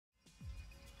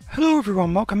Hello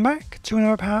everyone, welcome back to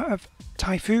another part of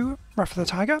Taifu, Wrath of the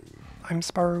Tiger. I'm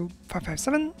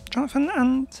Spyro557, Jonathan,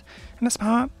 and in this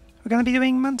part we're going to be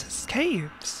doing Mantis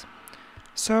Caves.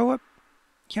 So,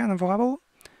 yeah, another level.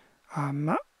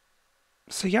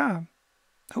 So yeah,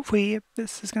 hopefully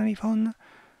this is going to be fun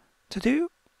to do.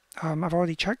 I've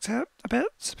already checked it a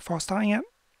bit before starting it,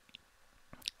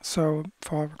 so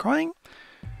for recording.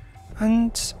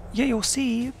 And yeah, you'll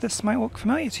see this might look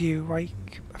familiar to you,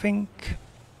 like, I think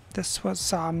this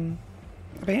was a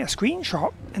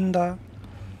screenshot in the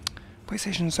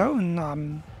PlayStation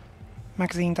Zone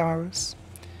magazine demos.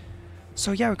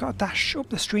 So yeah, we've got a dash up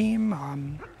the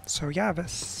stream. So yeah,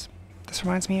 this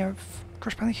reminds me of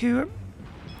Crash Bandicoot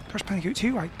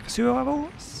 2, like the sewer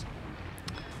levels.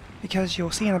 Because you'll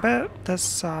see in a bit,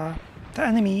 there's the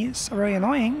enemies are really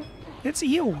annoying. It's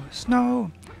eels.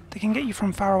 No, they can get you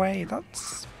from far away.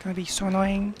 That's gonna be so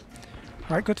annoying.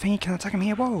 Alright, good thing you can attack him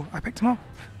here. Whoa, I picked him up.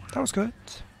 That was good.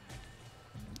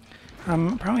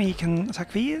 Apparently you can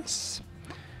attack these.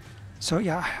 So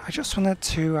yeah, I just wanted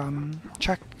to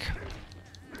check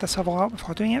this level out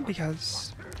before doing it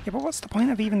because... yeah, but what's the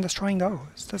point of even destroying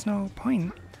those? There's no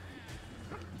point.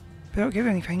 They don't give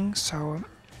you anything, so...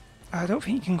 I don't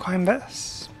think you can climb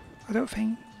this. I don't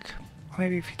think. Or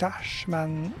maybe if you dash,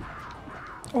 then...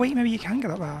 oh wait, maybe you can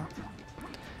get up there.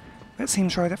 It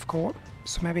seems really difficult,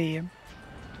 so maybe...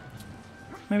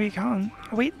 maybe you can't.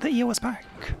 Oh wait, the eel is back.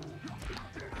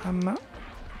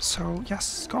 So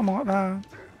yes, got him out there.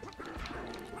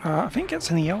 I think it's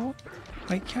an eel.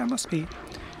 Like, yeah, it must be.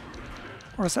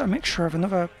 Or is that a mixture of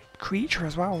another creature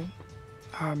as well?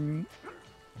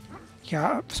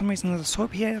 Yeah, for some reason there's a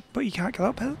slope here, but you can't get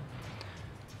up it.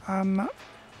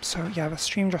 So yeah, the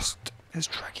stream just is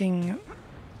dragging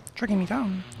me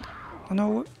down. I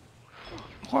know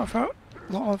a lot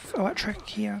of electric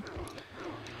here.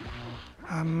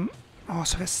 Oh,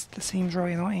 so this seems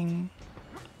really annoying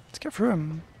to get through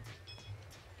them.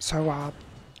 So,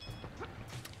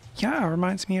 yeah, it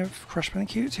reminds me of Crash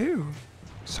Bandicoot 2.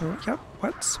 So, yep,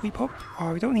 let's sweep up.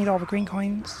 Oh, we don't need all the green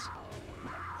coins.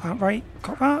 Right,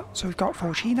 got that. So we've got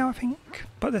 4G now, I think.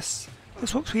 But this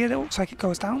looks weird. It looks like it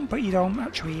goes down, but you don't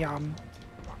actually, you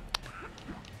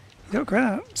don't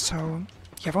get it. So,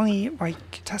 yeah, I've only,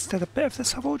 like, tested a bit of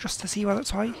this level just to see what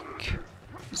it's like.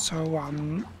 So,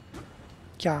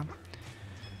 yeah, I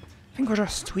think we'll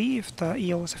just leave the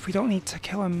eels if we don't need to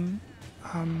kill them.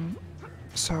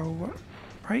 So,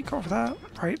 right, go over there.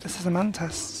 Right, this is a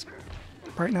mantis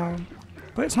right now,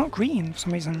 but it's not green for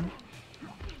some reason.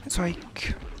 It's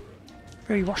like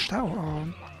very washed out, or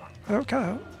I don't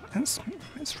get it.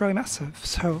 It's really massive,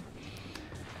 so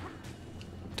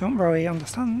don't really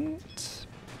understand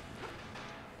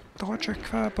the logic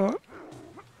there. But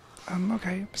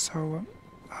okay, so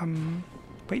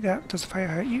wait, there, does the fire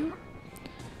hurt you?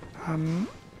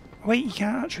 Wait, you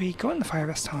can't actually go in the fire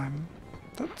this time.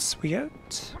 That's weird.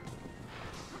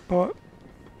 But,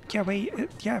 yeah, wait,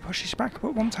 it pushes you back.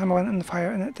 But one time I went in the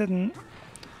fire and it didn't,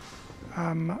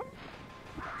 yeah,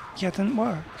 it didn't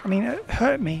work. I mean, it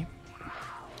hurt me.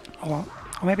 Or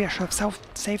maybe I should have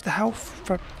saved the health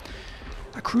for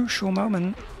a crucial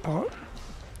moment. But,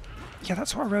 yeah,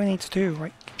 that's what I really need to do.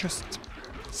 Like, just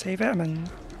save it and then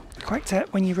collect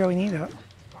it when you really need it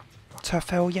to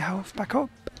fill your health back up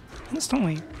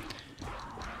instantly.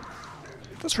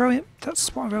 That's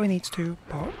what I really need to do.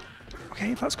 But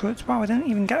okay, that's good. Wow, I didn't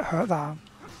even get hurt there,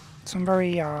 so I'm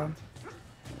very happy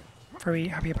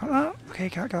about that. Okay,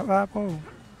 can't get that. Whoa,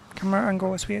 camera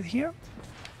angle is weird here.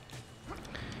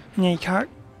 And yeah, you can't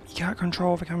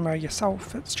control the camera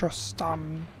yourself. It's just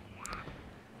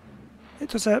it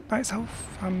does it by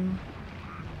itself.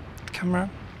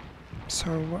 Camera.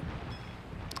 So.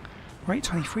 Right,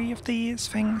 23 of these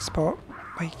things, but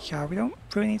like, yeah, we don't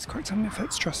really need to collect them if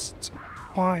it's just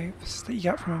lives that you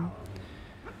get from them.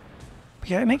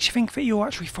 But yeah, it makes you think that you'll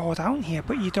actually fall down here,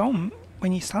 but you don't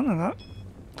when you stand on it.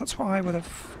 That's what I would have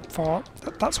thought.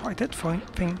 That's what I did think,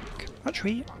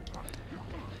 actually,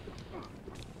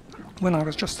 when I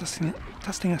was just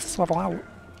testing this level out,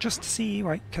 just to see,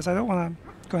 like, because I don't want to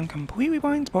go in completely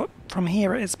blind, but from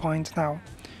here it is blind now.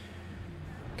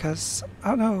 Because, I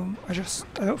don't know, I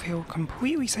don't feel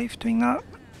completely safe doing that.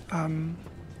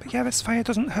 But yeah, this fire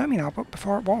doesn't hurt me now, but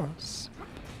before it was.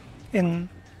 In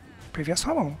previous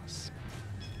levels.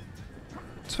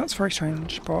 So that's very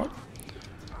strange, but...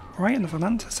 alright, another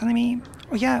mantis enemy.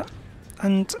 Oh yeah,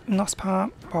 and in this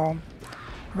part, well,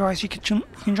 I realised you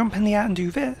can jump in the air and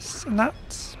do this, and that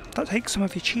takes some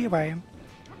of your chi away.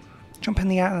 Jump in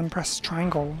the air and then press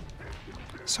triangle.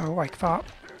 So like that.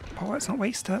 But let's not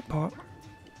waste it, but...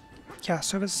 yeah,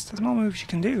 so there's more moves you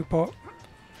can do, but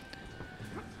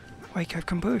Like, I've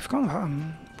completely forgotten about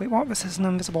them. Wait, what? This is an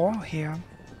invisible wall here.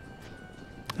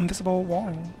 Invisible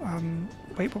wall.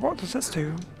 Wait, but what does this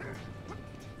do?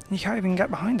 You can't even get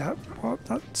behind it. What?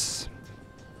 That's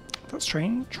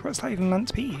strange. What's that even meant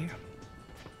to be?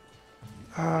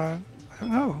 I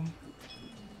don't know.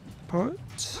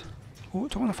 But... oh,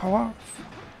 don't want to fall off.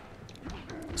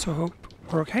 So I hope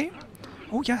we're okay.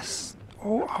 Oh, yes.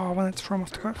 Oh, I wanted to throw him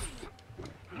off the cliff.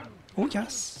 Oh,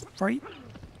 yes. Right.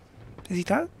 Is he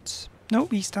dead?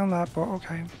 Nope, he's down there, but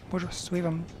okay. We'll just leave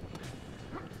him.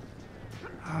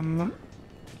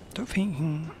 Don't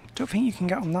think you can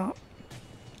get on that.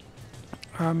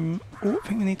 Oh, I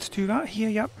think we need to do that here,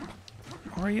 yep.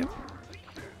 Alright.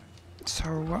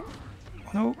 So,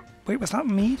 no, wait, was that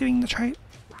me doing the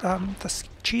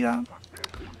cheetah?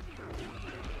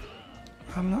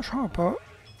 I'm not sure, but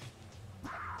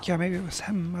yeah, maybe it was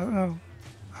him, I don't know.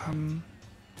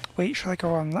 Wait, should I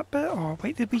go on that bit, or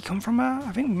wait, did we come from there?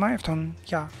 I think we might have done,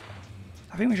 yeah.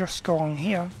 I think we just go on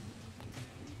here.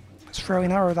 It's really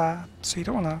narrow there, so you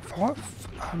don't want to fall off.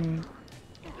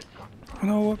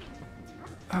 No,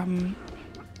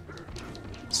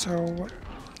 so,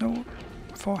 no,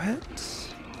 4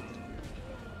 hits.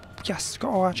 Yes,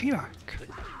 got all our G back.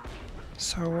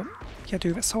 So, yeah,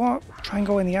 do this a lot. Try and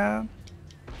go in the air.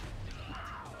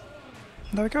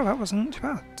 There we go, that wasn't too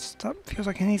bad. That feels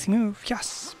like an easy move.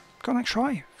 Yes, got an extra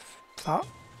life for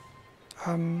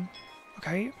that.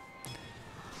 Okay.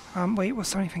 Wait,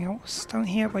 was there anything else down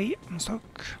here? Wait, I'm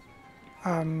stuck.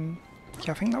 Yeah,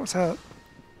 I think that was it.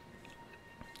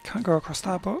 Can't go across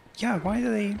there, but yeah, why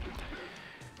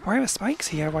are the spikes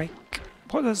here? Like,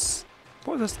 what does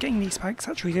getting these spikes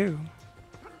actually do?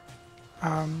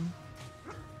 Or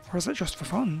is it just for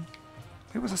fun?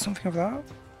 Wait, was there something of that?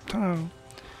 Don't know.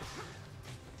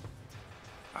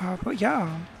 But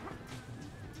yeah.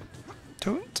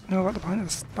 Don't know what the point of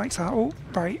the spikes are. Oh,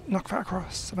 right, knock that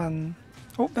across, and then...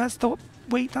 oh, there's the...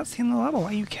 wait, that's the end of the level.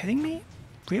 Are you kidding me?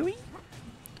 Really?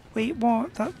 Wait,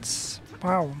 what? That's...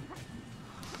 wow.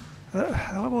 The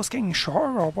level's getting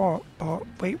shorter or what?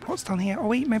 But wait, what's down here? Oh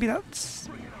wait, maybe that's...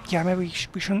 yeah, maybe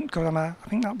we shouldn't go down there. I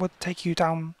think that would take you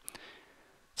down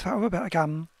to that other bit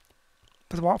again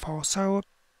with the waterfall. So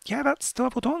yeah, that's the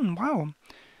level done. Wow.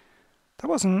 That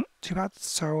wasn't too bad.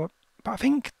 So, but I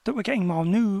think that we're getting more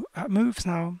new moves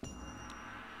now.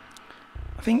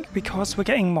 I think because we're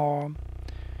getting more...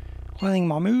 learning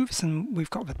more moves and we've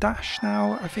got the dash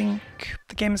now, I think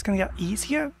the game is going to get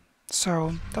easier.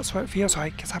 So that's what it feels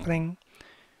like is happening.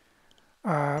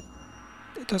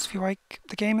 It does feel like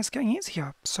the game is getting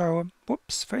easier. So,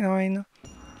 whoops, 39.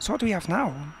 So what do we have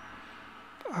now?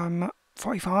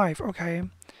 45, okay.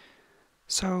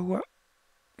 So,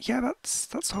 yeah,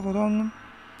 that's all done.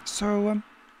 So,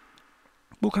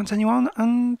 we'll continue on,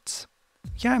 and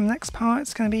yeah, in the next part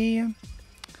it's going to be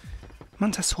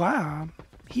Mantis Caves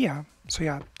here. So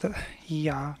yeah,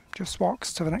 he just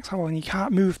walks to the next level, and you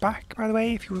can't move back, by the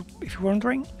way, if you're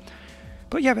wondering.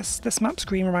 But yeah, this map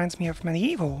screen reminds me of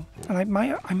Medieval, and I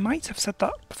might have said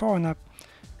that before in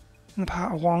the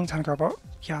part a long time ago. But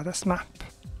yeah, this map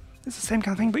is the same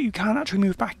kind of thing, but you can't actually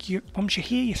move back. Once you're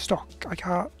here, you're stuck. I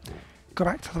can't go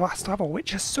back to the last level,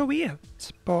 which is so weird.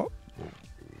 But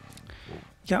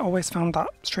yeah, I always found that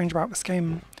strange about this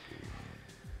game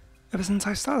ever since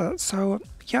I started. So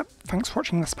yeah, thanks for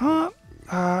watching this part.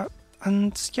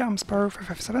 And yeah, I'm Spyro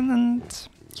 557, and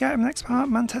yeah, in the next part,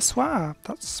 Mantis Caves.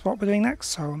 That's what we're doing next,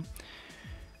 so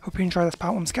hope you enjoy this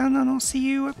part once again, and I'll see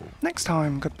you next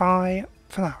time. Goodbye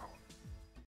for now.